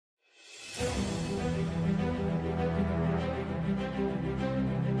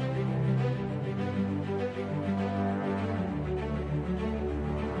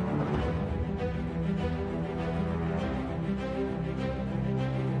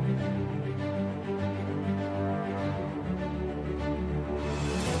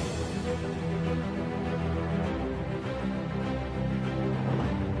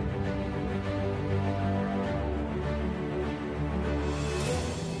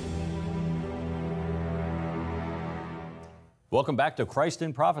Welcome back to Christ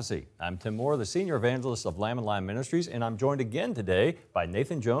in Prophecy. I'm Tim Moore, the Senior Evangelist of Lamb and Lion Ministries, and I'm joined again today by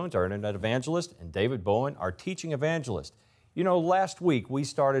Nathan Jones, our Internet Evangelist, and David Bowen, our Teaching Evangelist. You know, last week we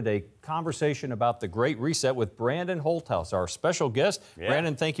started a conversation about the Great Reset with Brandon Holthaus, our special guest. Yeah.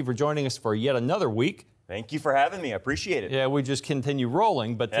 Brandon, thank you for joining us for yet another week. Thank you for having me. I appreciate it. Yeah, we just continue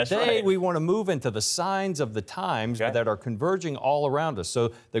rolling, but today we want to move into the signs of the times that are converging all around us.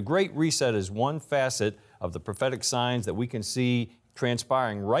 So the Great Reset is one facet of the prophetic signs that we can see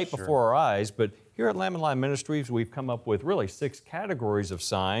transpiring right before our eyes. But here at Lamb and Lion Ministries, we've come up with really 6 categories of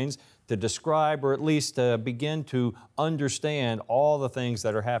signs to describe or at least begin to understand all the things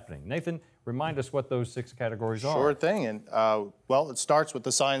that are happening. Nathan, remind us what those 6 categories are. Sure thing. And well, it starts with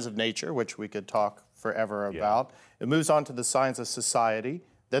the signs of nature, which we could talk forever about. It moves on to the signs of society,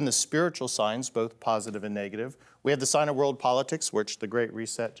 then the spiritual signs, both positive and negative. We have the sign of world politics, which the Great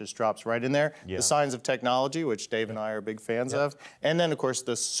Reset just drops right in there. The signs of technology, which Dave and I are big fans of. And then, of course,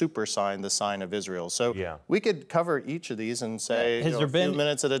 the super sign, the sign of Israel. So we could cover each of these and say a few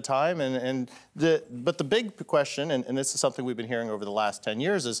minutes at a time. But the big question, and this is something we've been hearing over the last 10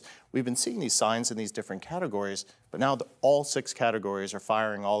 years, is we've been seeing these signs in these different categories, but now all 6 categories are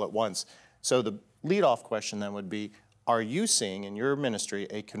firing all at once. So the lead-off question then would be, are you seeing in your ministry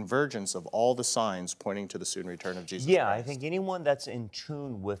a convergence of all the signs pointing to the soon return of Jesus Christ? I think anyone that's in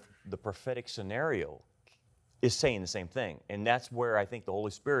tune with the prophetic scenario is saying the same thing. And that's where I think the Holy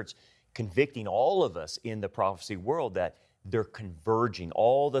Spirit's convicting all of us in the prophecy world that they're converging.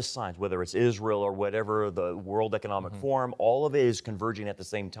 All the signs, whether it's Israel or whatever, the World Economic Forum, all of it is converging at the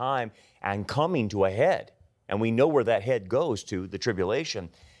same time and coming to a head. And we know where that head goes to, the tribulation.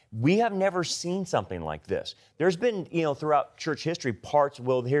 We have never seen something like this. There's been, throughout church history, parts,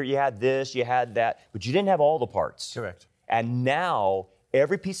 well, here you had this, you had that, but you didn't have all the parts. Correct. And now,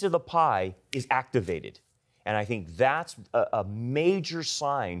 every piece of the pie is activated. And I think that's a major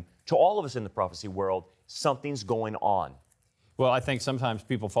sign to all of us in the prophecy world, something's going on. Well, I think sometimes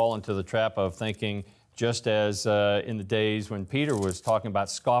people fall into the trap of thinking, just as in the days when Peter was talking about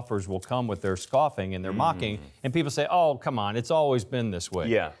scoffers will come with their scoffing and their mocking, and people say, oh, come on, it's always been this way.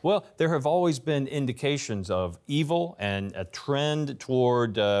 Yeah. Well, there have always been indications of evil and a trend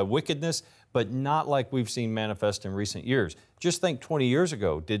toward wickedness, but not like we've seen manifest in recent years. Just think 20 years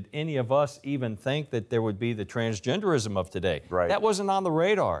ago, did any of us even think that there would be the transgenderism of today? Right. That wasn't on the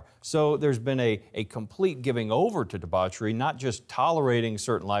radar. So there's been a complete giving over to debauchery, not just tolerating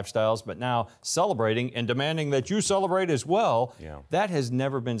certain lifestyles, but now celebrating and demanding that you celebrate as well. That has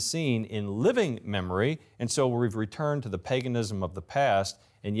never been seen in living memory, and so we've returned to the paganism of the past.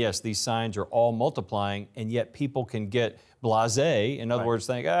 And yes, these signs are all multiplying, and yet people can get blasé, in other words,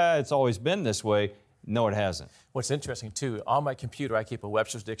 think, it's always been this way. No, it hasn't. What's interesting, too, on my computer, I keep a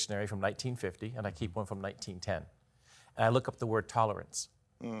Webster's Dictionary from 1950, and I keep one from 1910. And I look up the word tolerance.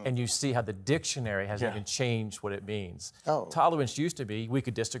 And you see how the dictionary has even changed what it means. Tolerance used to be, we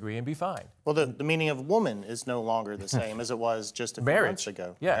could disagree and be fine. Well, the meaning of woman is no longer the same as it was just a few months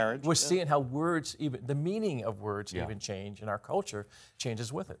ago. Marriage. We're seeing how words, even the meaning of words even change, and our culture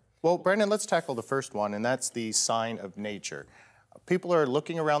changes with it. Well, Brandon, let's tackle the first one, and that's the sign of nature. People are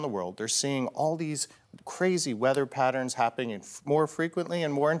looking around the world. They're seeing all these crazy weather patterns happening more frequently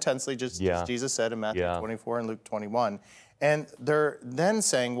and more intensely, just as Jesus said in Matthew 24 and Luke 21. And they're then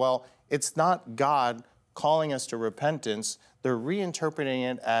saying, well, it's not God calling us to repentance. They're reinterpreting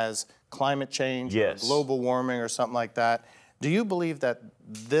it as climate change or global warming or something like that. Do you believe that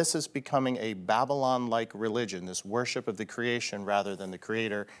this is becoming a Babylon-like religion, this worship of the creation rather than the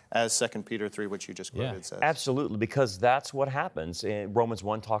Creator, as 2 Peter 3, which you just quoted, says? Absolutely, because that's what happens. Romans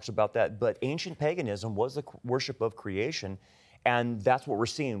 1 talks about that. But ancient paganism was the worship of creation, and that's what we're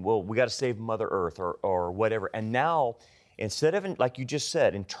seeing. Well, we got to save Mother Earth or whatever. And now, instead of, like you just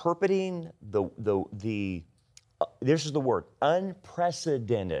said, interpreting this is the word,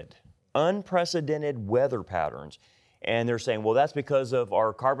 unprecedented weather patterns, and they're saying, well, that's because of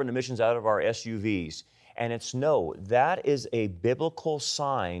our carbon emissions out of our SUVs. And it's no, that is a biblical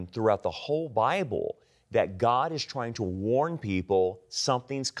sign throughout the whole Bible that God is trying to warn people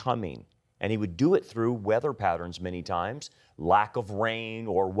something's coming. And He would do it through weather patterns many times, lack of rain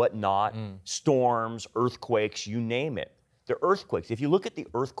or whatnot, storms, earthquakes, you name it. The earthquakes, if you look at the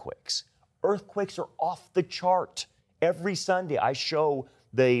earthquakes are off the chart. Every Sunday I show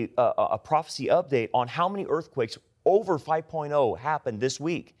a prophecy update on how many earthquakes over 5.0 happened this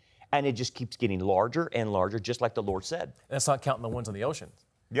week. And it just keeps getting larger and larger, just like the Lord said. That's not counting the ones on the ocean.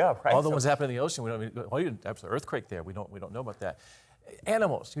 Yeah, right. All the ones happening in the ocean, we don't. Well, there's an earthquake there. We don't know about that.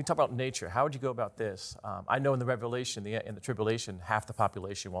 Animals, we talk about nature. How would you go about this? I know in the Revelation, in the tribulation, half the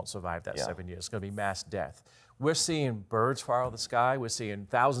population won't survive that 7 years. It's going to be mass death. We're seeing birds fly out of the sky. We're seeing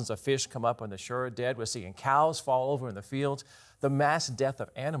thousands of fish come up on the shore dead. We're seeing cows fall over in the fields. The mass death of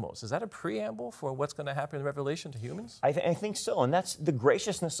animals, is that a preamble for what's going to happen in Revelation to humans? I think so, and that's the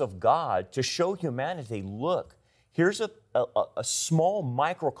graciousness of God to show humanity, look, here's a small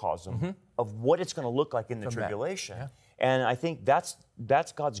microcosm of what it's going to look like in the tribulation. Yeah. And I think that's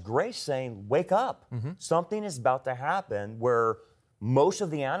God's grace saying, wake up. Something is about to happen where most of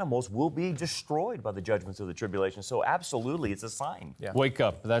the animals will be destroyed by the judgments of the tribulation. So absolutely, it's a sign. Yeah. Wake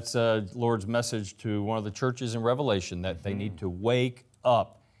up. That's Lord's message to one of the churches in Revelation, that they need to wake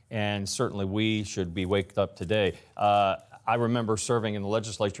up. And certainly we should be waked up today. I remember serving in the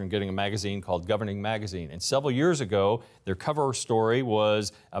legislature and getting a magazine called Governing Magazine. And several years ago, their cover story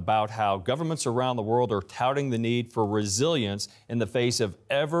was about how governments around the world are touting the need for resilience in the face of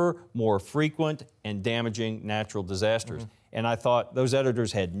ever more frequent and damaging natural disasters. And I thought those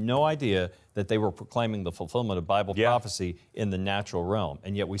editors had no idea that they were proclaiming the fulfillment of Bible prophecy in the natural realm.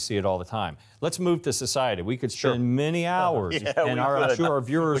 And yet we see it all the time. Let's move to society. We could spend many hours. And I'm sure our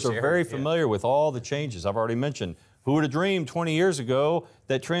viewers are very familiar with all the changes. I've already mentioned, who would have dreamed 20 years ago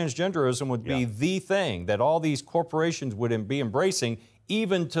that transgenderism would be the thing, that all these corporations would be embracing,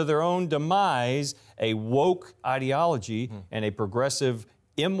 even to their own demise, a woke ideology and a progressive,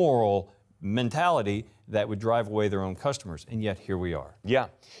 immoral mentality that would drive away their own customers. And yet here we are. Yeah.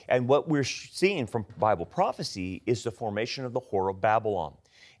 And what we're seeing from Bible prophecy is the formation of the Whore of Babylon.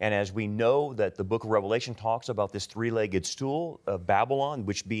 And as we know that the book of Revelation talks about this three-legged stool of Babylon,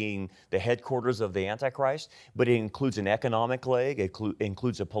 which being the headquarters of the Antichrist, but it includes an economic leg, it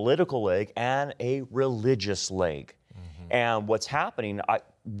includes a political leg, and a religious leg. And what's happening,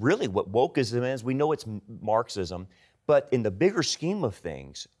 really what wokeism is, we know it's Marxism, but in the bigger scheme of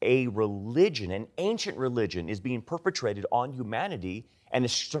things, a religion, an ancient religion, is being perpetrated on humanity, and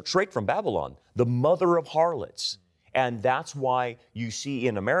it's straight from Babylon, the mother of harlots. And that's why you see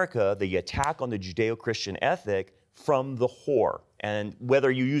in America the attack on the Judeo-Christian ethic from the whore. And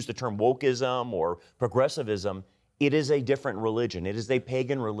whether you use the term wokeism or progressivism, it is a different religion. It is a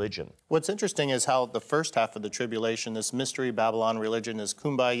pagan religion. What's interesting is how the first half of the tribulation, this mystery Babylon religion, is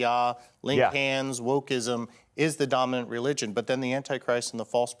kumbaya, link hands, wokeism, is the dominant religion. But then the Antichrist and the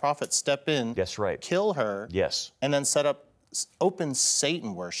false prophet step in, kill her, and then set up open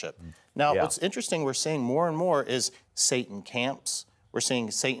Satan worship. Now, what's interesting, we're seeing more and more is Satan camps. We're seeing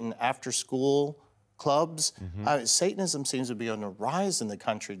Satan after-school clubs. Satanism seems to be on the rise in the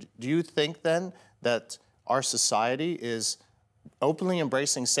country. Do you think, then, that our society is openly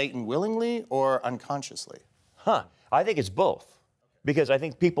embracing Satan willingly or unconsciously? I think it's both. Because I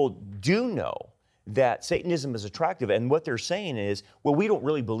think people do know that Satanism is attractive, and what they're saying is, well, we don't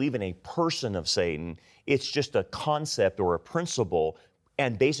really believe in a person of Satan. It's just a concept or a principle.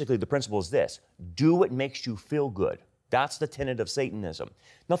 And basically the principle is this: do what makes you feel good. That's the tenet of Satanism.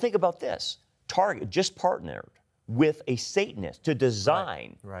 Now think about this. Target just partnered with a Satanist to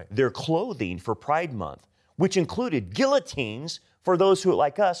design their clothing for Pride Month, which included guillotines for those who,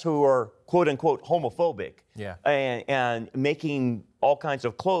 like us, who are quote unquote homophobic, and making all kinds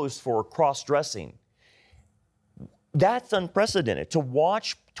of clothes for cross-dressing. That's unprecedented. To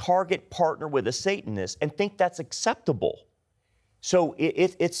watch Target partner with a Satanist and think that's acceptable. So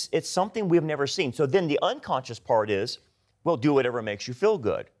it's something we've never seen. So then the unconscious part is, well, do whatever makes you feel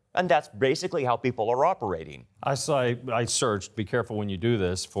good. And that's basically how people are operating. I searched, be careful when you do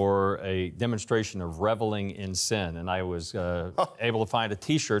this, for a demonstration of reveling in sin. And I was able to find a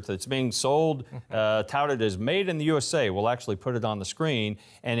T-shirt that's being sold, touted as made in the USA. We'll actually put it on the screen.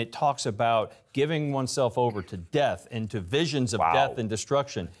 And it talks about giving oneself over to death, into visions of death and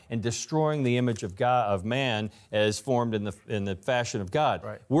destruction, and destroying the image of God, of man, as formed in the fashion of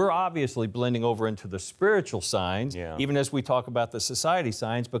God. We're obviously blending over into the spiritual signs, even as we talk about the society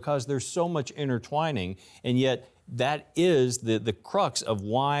signs, because there's so much intertwining, and yet that is the crux of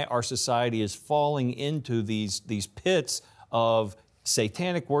why our society is falling into these pits of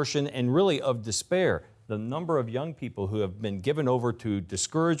satanic worship and really of despair. The number of young people who have been given over to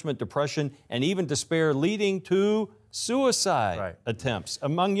discouragement, depression, and even despair, leading to suicide attempts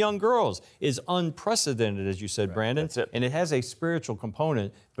among young girls, is unprecedented, as you said, Brandon. That's it. And it has a spiritual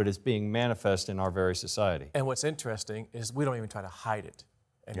component, but it's being manifest in our very society. And what's interesting is we don't even try to hide it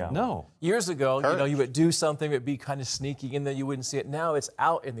anymore. No. Years ago, you would do something, it would be kind of sneaky in there, you wouldn't see it. Now it's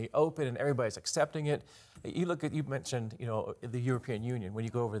out in the open and everybody's accepting it. You mentioned, the European Union, when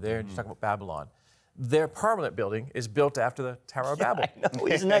you go over there and you talk about Babylon. their permanent building is built after the Tower of Babel. I know.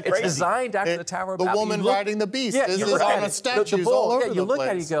 Isn't that crazy? It's designed after the Tower of Babel. The woman riding the beast is on a statues the bull, all over the you look place.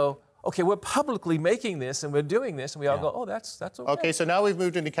 at it, you go, okay, we're publicly making this and we're doing this, and we all go, oh, that's okay. Okay, so now we've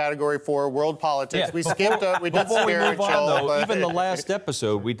moved into category 4, world politics. Yeah. We skipped we did Before we move spiritual. on, though, but- even the last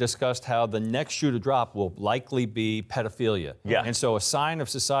episode, we discussed how the next shoe to drop will likely be pedophilia. Yeah. And so a sign of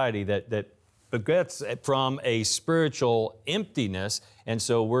society that begets from a spiritual emptiness, and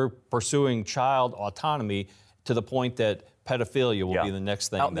so we're pursuing child autonomy to the point that pedophilia will be the next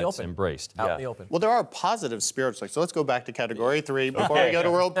thing that's embraced. Out in the open. Well, there are positive spiritual. So let's go back to category 3 before we go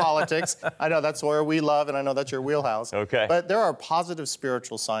to world politics. I know that's where we love, and I know that's your wheelhouse. Okay. But there are positive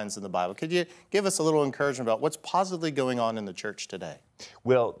spiritual signs in the Bible. Could you give us a little encouragement about what's positively going on in the church today?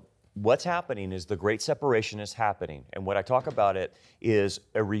 Well, what's happening is the great separation is happening. And what I talk about it is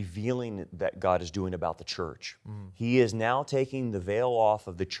a revealing that God is doing about the church. He is now taking the veil off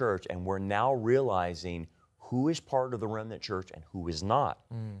of the church, and we're now realizing who is part of the remnant church and who is not.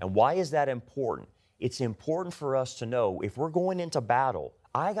 And why is that important? It's important for us to know if we're going into battle,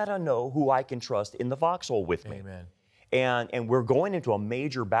 I got to know who I can trust in the foxhole with me. Amen. And we're going into a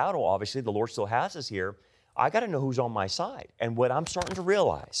major battle, obviously. The Lord still has us here. I got to know who's on my side. And what I'm starting to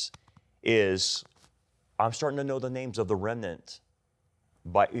realize is I'm starting to know the names of the remnant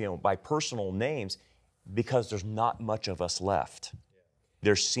by personal names, because there's not much of us left.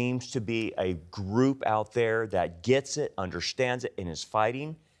 There seems to be a group out there that gets it, understands it, and is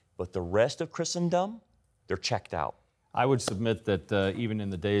fighting, but the rest of Christendom, they're checked out. I would submit that even in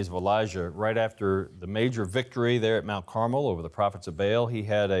the days of Elijah, right after the major victory there at Mount Carmel over the prophets of Baal, he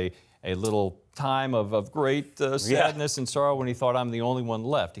had a little time of great sadness and sorrow when he thought, I'm the only one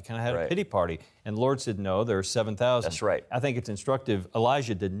left. He kind of had a pity party. And the Lord said, no, there are 7,000. That's right. I think it's instructive.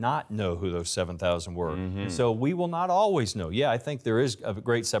 Elijah did not know who those 7,000 were. And so we will not always know. Yeah, I think there is a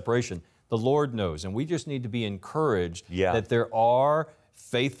great separation. The Lord knows. And we just need to be encouraged that there are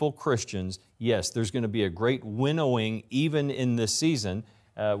faithful Christians. Yes, there's going to be a great winnowing even in this season.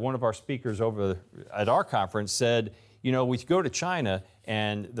 One of our speakers at our conference said, you know, we go to China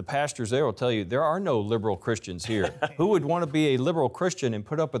and the pastors there will tell you there are no liberal Christians here. Who would want to be a liberal Christian and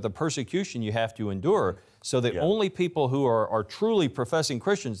put up with the persecution you have to endure? So the only people who are truly professing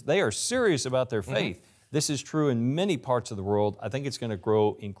Christians, they are serious about their faith. This is true in many parts of the world. I think it's going to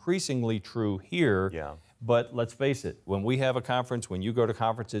grow increasingly true here. But let's face it, when we have a conference, when you go to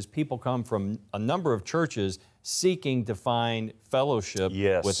conferences, people come from a number of churches seeking to find fellowship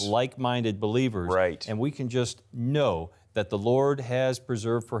with like-minded believers. And we can just know that the Lord has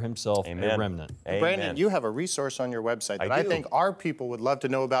preserved for himself a remnant. Brandon, you have a resource on your website that I think our people would love to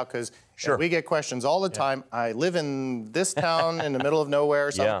know about, because we get questions all the time. I live in this town in the middle of nowhere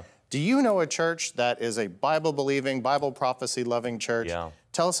or something. Do you know a church that is a Bible-believing, Bible prophecy-loving church?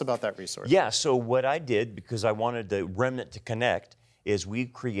 Tell us about that resource. So what I did, because I wanted the remnant to connect, is we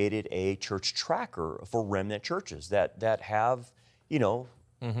created a church tracker for remnant churches that have,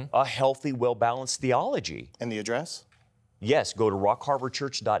 a healthy, well-balanced theology. And the address? Yes, go to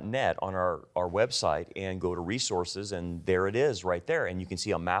rockharborchurch.net on our website and go to resources, and there it is right there. And you can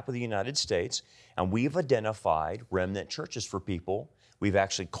see a map of the United States, and we've identified remnant churches for people. We've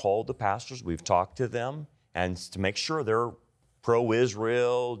actually called the pastors, we've talked to them, and to make sure they're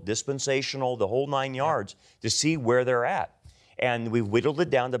pro-Israel, dispensational, the whole 9 yards, to see where they're at. And we've whittled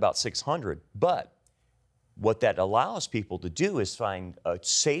it down to about 600. But what that allows people to do is find a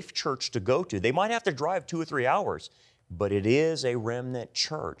safe church to go to. They might have to drive 2 or 3 hours, but it is a remnant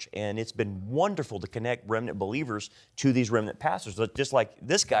church. And it's been wonderful to connect remnant believers to these remnant pastors, just like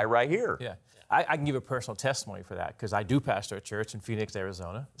this guy right here. I can give a personal testimony for that, because I do pastor a church in Phoenix,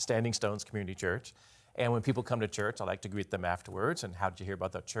 Arizona, Standing Stones Community Church. And when people come to church, I like to greet them afterwards. And how did you hear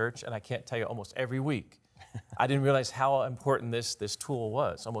about the church? And I can't tell you, almost every week, I didn't realize how important this tool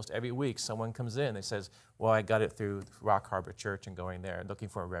was. Almost every week, someone comes in and says, well, I got it through Rock Harbor Church and going there, looking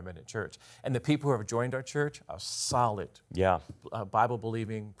for a remnant church. And the people who have joined our church are solid,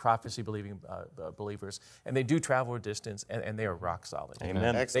 Bible-believing, prophecy-believing believers. And they do travel a distance, and they are rock solid.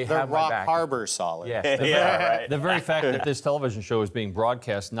 Amen. They're Rock Harbor solid. The very fact that this television show is being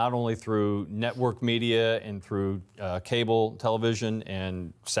broadcast not only through network media and through cable television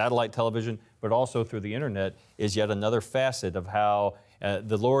and satellite television, but also through the internet is yet another facet of how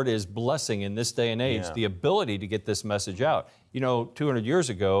the Lord is blessing in this day and age the ability to get this message out. 200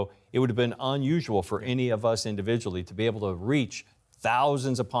 years ago, it would have been unusual for any of us individually to be able to reach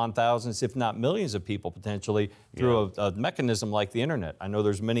thousands upon thousands, if not millions of people potentially through a mechanism like the internet. I know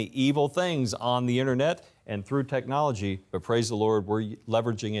there's many evil things on the internet and through technology, but praise the Lord, we're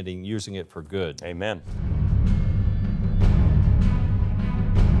leveraging it and using it for good. Amen.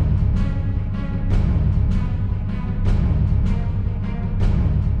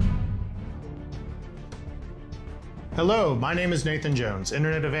 Hello, my name is Nathan Jones,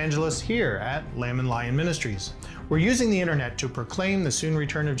 Internet Evangelist here at Lamb and Lion Ministries. We're using the Internet to proclaim the soon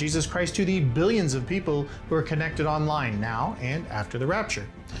return of Jesus Christ to the billions of people who are connected online now and after the rapture.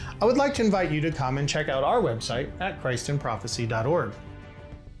 I would like to invite you to come and check out our website at christinprophecy.org.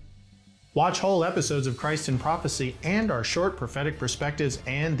 Watch whole episodes of Christ in Prophecy and our short prophetic perspectives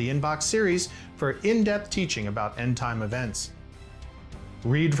and the Inbox series for in-depth teaching about end-time events.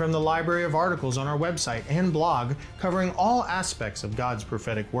 Read from the library of articles on our website and blog covering all aspects of God's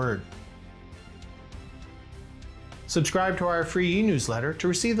prophetic word. Subscribe to our free e-newsletter to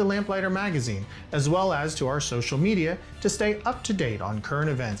receive the Lamplighter magazine, as well as to our social media to stay up to date on current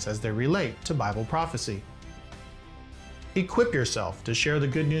events as they relate to Bible prophecy. Equip yourself to share the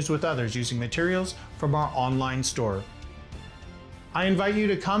good news with others using materials from our online store. I invite you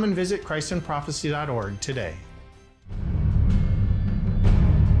to come and visit christinprophecy.org today.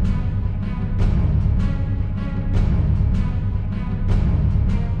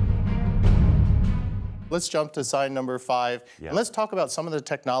 Let's jump to sign number 5. Yeah. And let's talk about some of the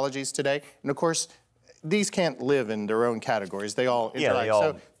technologies today. And of course, these can't live in their own categories. They all interact.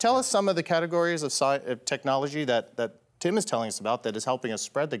 So tell us some of the categories of technology that Tim is telling us about that is helping us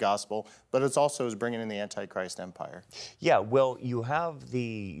spread the gospel, but it's also is bringing in the Antichrist empire. Yeah, well, you have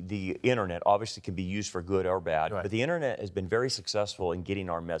the internet, obviously can be used for good or bad, Right. but the internet has been very successful in getting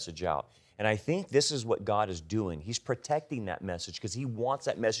our message out. And I think this is what God is doing. He's protecting that message because He wants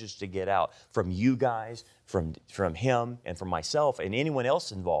that message to get out from you guys, from Him, and from myself, and anyone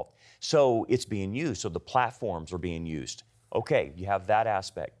else involved. So it's being used. So the platforms are being used. Okay, you have that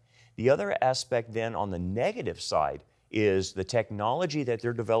aspect. The other aspect then on the negative side is the technology that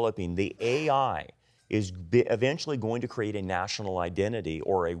they're developing, the AI, is eventually going to create a national identity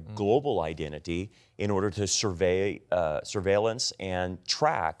or a global identity in order to surveillance and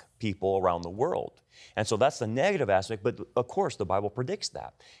track people around the world. And so that's the negative aspect, but of course the Bible predicts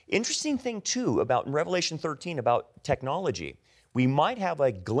that. Interesting thing too about in Revelation 13 about technology, we might have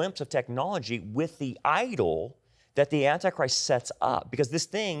a glimpse of technology with the idol that the Antichrist sets up, because this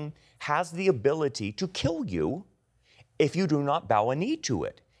thing has the ability to kill you if you do not bow a knee to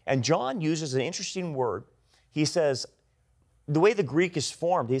it. And John uses an interesting word. He says, the way the Greek is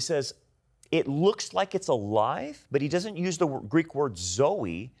formed, he says, it looks like it's alive, but he doesn't use the Greek word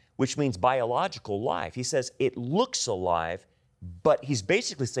zoe, which means biological life. He says it looks alive, but he's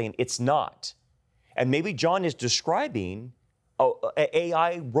basically saying it's not. And maybe John is describing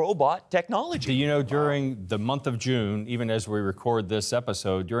AI robot technology. Do you know, during the month of June, even as we record this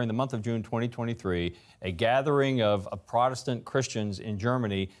episode, during the month of June 2023, a gathering of Protestant Christians in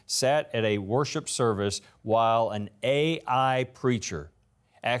Germany sat at a worship service while an AI preacher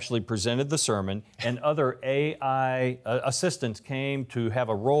actually presented the sermon, and other AI assistants came to have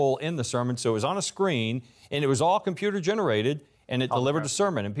a role in the sermon. So it was on a screen, and it was all computer generated, and it delivered a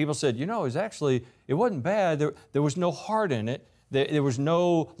sermon. And people said, you know, it wasn't bad. There was no heart in it. There was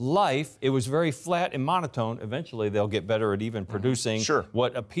no life. It was very flat and monotone. Eventually, they'll get better at even producing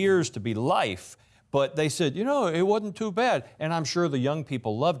what appears to be life. But they said, you know, it wasn't too bad. And I'm sure the young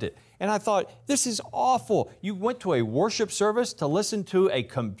people loved it. And I thought, this is awful. You went to a worship service to listen to a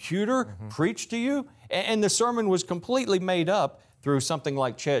computer preach to you? And the sermon was completely made up through something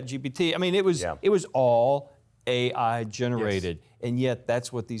like ChatGPT. I mean, it was all AI generated. Yes. And yet,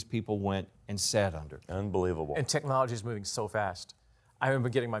 that's what these people went and sat under. Unbelievable. And technology is moving so fast. I remember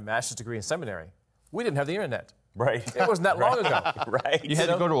getting my master's degree in seminary. We didn't have the internet. Right. It wasn't that long ago. Right. You had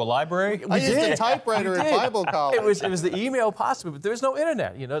to go to a library? I used a typewriter in Bible college. It was the email possibly, but there was no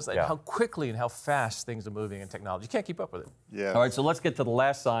internet. You know, it's like how quickly and how fast things are moving in technology. You can't keep up with it. Yeah. All right, so let's get to the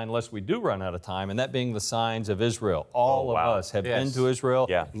last sign, lest we do run out of time, and that being the signs of Israel. All of us have been to Israel,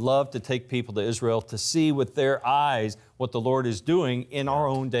 love to take people to Israel to see with their eyes what the Lord is doing in our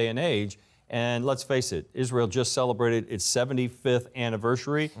own day and age. And let's face it, Israel just celebrated its 75th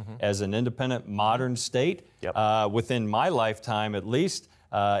anniversary as an independent modern state. Within my lifetime, at least,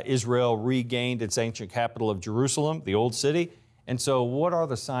 Israel regained its ancient capital of Jerusalem, the Old City. And so what are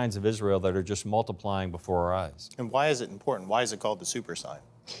the signs of Israel that are just multiplying before our eyes? And why is it important? Why is it called the super sign?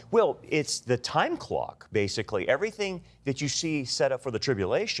 Well, it's the time clock, basically. Everything that you see set up for the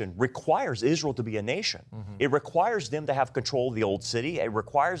tribulation requires Israel to be a nation. It requires them to have control of the old city. It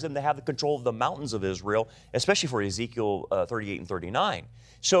requires them to have the control of the mountains of Israel, especially for Ezekiel 38 and 39.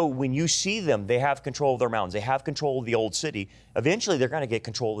 So when you see them, they have control of their mountains. They have control of the old city. Eventually, they're going to get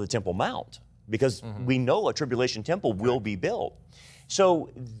control of the Temple Mount because we know a tribulation temple will be built. So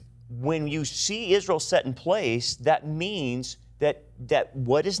when you see Israel set in place, that means that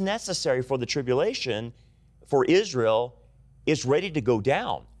what is necessary for the tribulation for Israel is ready to go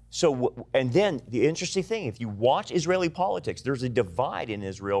down. So, and then the interesting thing, if you watch Israeli politics, there's a divide in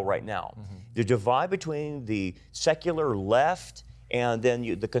Israel right now. The divide between the secular left and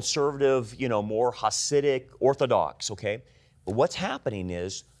then the conservative, more Hasidic Orthodox, okay? But what's happening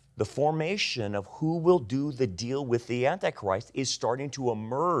is the formation of who will do the deal with the Antichrist is starting to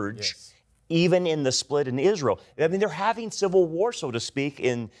emerge, even in the split in Israel. I mean, they're having civil war, so to speak,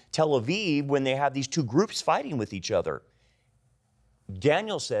 in Tel Aviv when they have these two groups fighting with each other.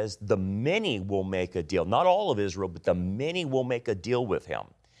 Daniel says the many will make a deal, not all of Israel, but the many will make a deal with him.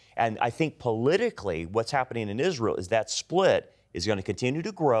 And I think politically, what's happening in Israel is that split is going to continue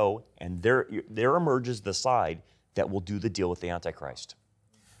to grow, and there emerges the side that will do the deal with the Antichrist.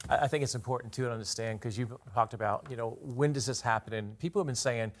 I think it's important too to understand, because you've talked about, when does this happen? And people have been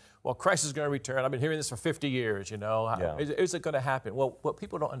saying, well, Christ is going to return. I've been hearing this for 50 years, Is it going to happen? Well, what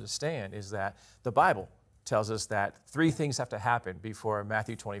people don't understand is that the Bible tells us that 3 things have to happen before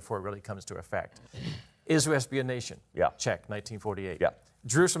Matthew 24 really comes to effect. Israel has to be a nation. Check, 1948.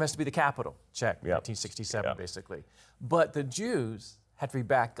 Jerusalem has to be the capital. Check, 1967, basically. But the Jews had to be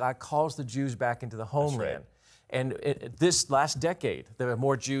back. God calls the Jews back into the homeland. And this last decade, there are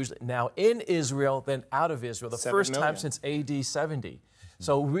more Jews now in Israel than out of Israel, the first time since AD 70.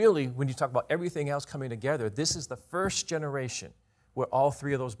 So really, when you talk about everything else coming together, this is the first generation where all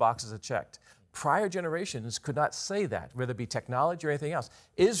 3 of those boxes are checked. Prior generations could not say that, whether it be technology or anything else.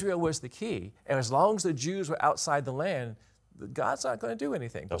 Israel was the key, and as long as the Jews were outside the land, God's not going to do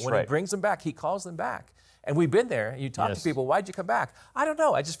anything. But when He brings them back, He calls them back. And we've been there, and you talk to people, why'd you come back? I don't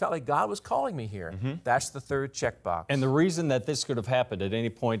know, I just felt like God was calling me here. That's the 3rd checkbox. And the reason that this could have happened at any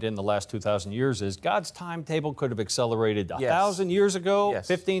point in the last 2,000 years is God's timetable could have accelerated 1,000 years ago,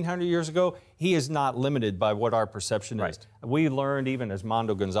 1,500 years ago. He is not limited by what our perception is. We learned, even as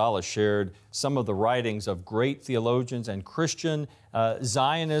Mondo Gonzalez shared, some of the writings of great theologians and Christian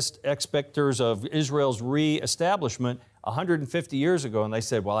Zionist expectors of Israel's re-establishment 150 years ago, and they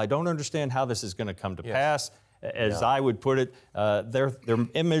said, well, I don't understand how this is going to come to pass. As I would put it, their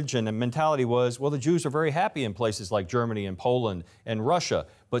image and mentality was, well, the Jews are very happy in places like Germany and Poland and Russia,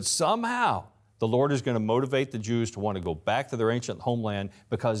 but somehow the Lord is going to motivate the Jews to want to go back to their ancient homeland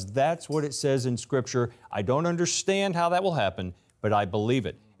because that's what it says in Scripture. I don't understand how that will happen, but I believe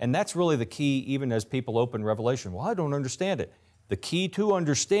it. And that's really the key, even as people open Revelation. Well, I don't understand it. The key to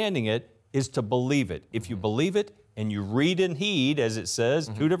understanding it is to believe it. If you believe it, and you read and heed, as it says,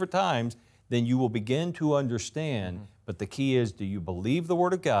 2 different times, then you will begin to understand. But the key is, do you believe the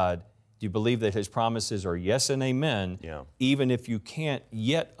Word of God? Do you believe that His promises are yes and amen, even if you can't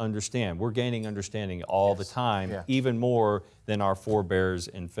yet understand? We're gaining understanding all the time, even more than our forebears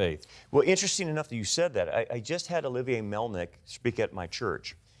in faith. Well, interesting enough that you said that. I just had Olivier Melnick speak at my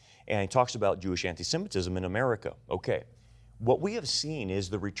church, and he talks about Jewish anti-Semitism in America. Okay. What we have seen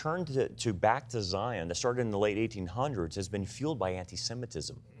is the return back to Zion that started in the late 1800s has been fueled by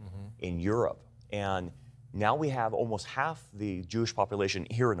anti-Semitism in Europe. And now we have almost half the Jewish population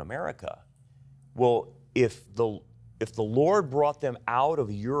here in America. Well, if the Lord brought them out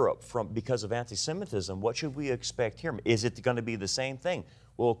of Europe because of anti-Semitism, what should we expect here? Is it going to be the same thing?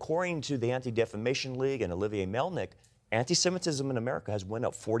 Well, according to the Anti-Defamation League and Olivier Melnick, anti-Semitism in America has went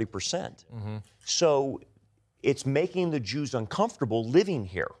up 40%. So it's making the Jews uncomfortable living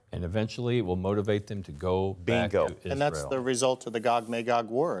here. And eventually it will motivate them to go back to Israel. And that's the result of the Gog-Magog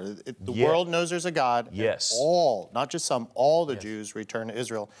war. The world knows there's a God. Yes. All, not just some, all the Jews return to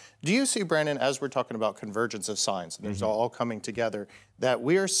Israel. Do you see, Brandon, as we're talking about convergence of signs, and there's all coming together, that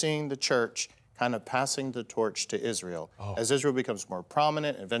we are seeing the church kind of passing the torch to Israel? As Israel becomes more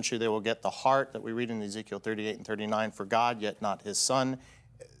prominent, eventually they will get the heart that we read in Ezekiel 38 and 39, for God, yet not His Son.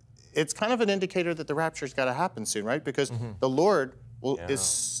 It's kind of an indicator that the rapture's got to happen soon, right? Because the Lord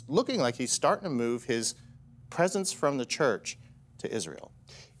is looking like He's starting to move His presence from the church to Israel.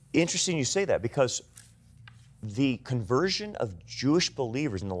 Interesting you say that, because the conversion of Jewish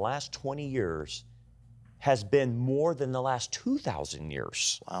believers in the last 20 years has been more than the last 2,000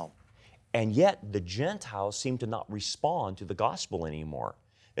 years. Wow. And yet the Gentiles seem to not respond to the gospel anymore,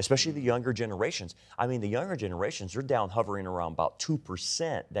 especially the younger generations. I mean, the younger generations, they're down hovering around about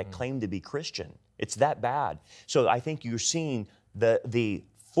 2% that claim to be Christian. It's that bad. So I think you're seeing the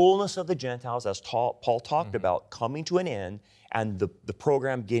fullness of the Gentiles, as Paul talked about, coming to an end, and the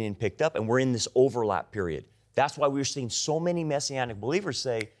program getting picked up, and we're in this overlap period. That's why we're seeing so many Messianic believers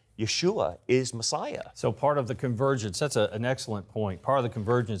say, Yeshua is Messiah. So part of the convergence, that's an excellent point. Part of the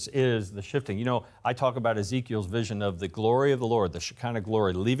convergence is the shifting. You know, I talk about Ezekiel's vision of the glory of the Lord, the Shekinah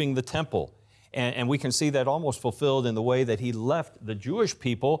glory, leaving the temple. And we can see that almost fulfilled in the way that He left the Jewish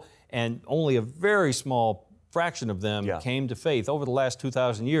people, and only a very small fraction of them came to faith over the last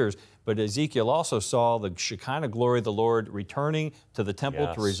 2,000 years. But Ezekiel also saw the Shekinah glory of the Lord returning to the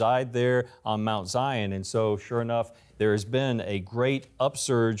temple to reside there on Mount Zion. And so, sure enough, there has been a great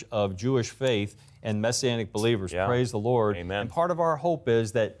upsurge of Jewish faith and Messianic believers. Praise the Lord. Amen. And part of our hope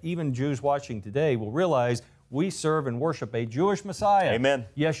is that even Jews watching today will realize we serve and worship a Jewish Messiah. Amen.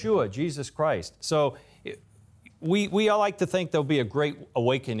 Yeshua, Jesus Christ. So we all like to think there'll be a great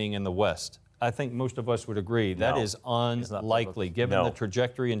awakening in the West. I think most of us would agree that is unlikely given the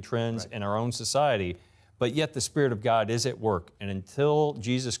trajectory and trends in our own society. But yet the Spirit of God is at work. And until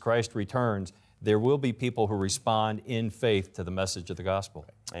Jesus Christ returns, there will be people who respond in faith to the message of the gospel.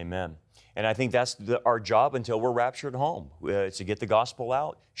 Amen. And I think that's our job until we're raptured home, to get the gospel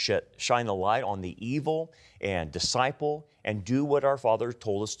out, shine the light on the evil, and disciple, and do what our Father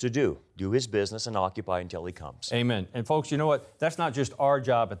told us to do. Do His business and occupy until He comes. Amen. And folks, you know what? That's not just our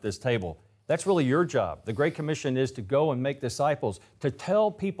job at this table. That's really your job. The Great Commission is to go and make disciples, to tell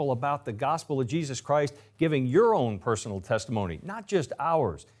people about the gospel of Jesus Christ, giving your own personal testimony, not just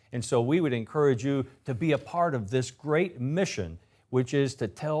ours. And so we would encourage you to be a part of this great mission, which is to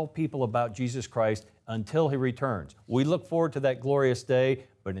tell people about Jesus Christ until He returns. We look forward to that glorious day,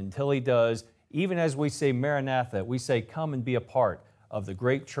 but until He does, even as we say Maranatha, we say come and be a part of the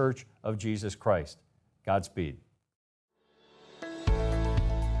great church of Jesus Christ. Godspeed.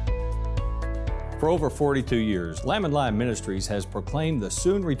 For over 42 years, Lamb and Lion Ministries has proclaimed the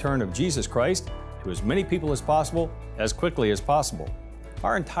soon return of Jesus Christ to as many people as possible, as quickly as possible.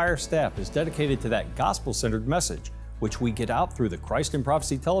 Our entire staff is dedicated to that gospel-centered message, which we get out through the Christ in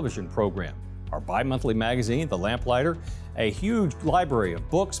Prophecy television program, our bi-monthly magazine, The Lamplighter, a huge library of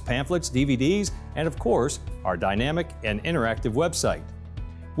books, pamphlets, DVDs, and of course, our dynamic and interactive website.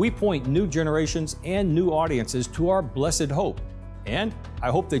 We point new generations and new audiences to our blessed hope. And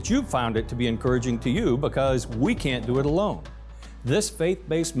I hope that you've found it to be encouraging to you because we can't do it alone. This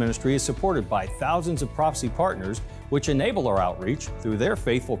faith-based ministry is supported by thousands of prophecy partners, which enable our outreach through their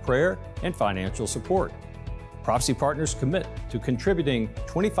faithful prayer and financial support. Prophecy partners commit to contributing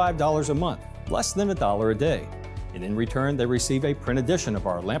 $25 a month, less than $1 a day. And in return, they receive a print edition of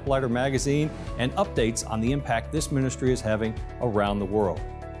our Lamplighter magazine and updates on the impact this ministry is having around the world.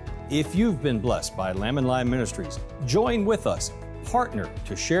 If you've been blessed by Lamb and Lion Ministries, join with us. Partner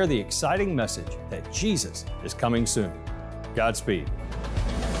to share the exciting message that Jesus is coming soon. Godspeed.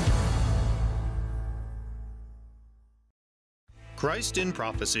 Christ in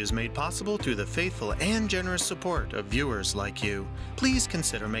Prophecy is made possible through the faithful and generous support of viewers like you. Please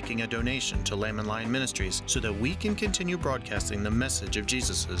consider making a donation to Lamb and Lion Ministries so that we can continue broadcasting the message of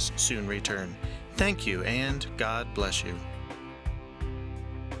Jesus' soon return. Thank you, and God bless you.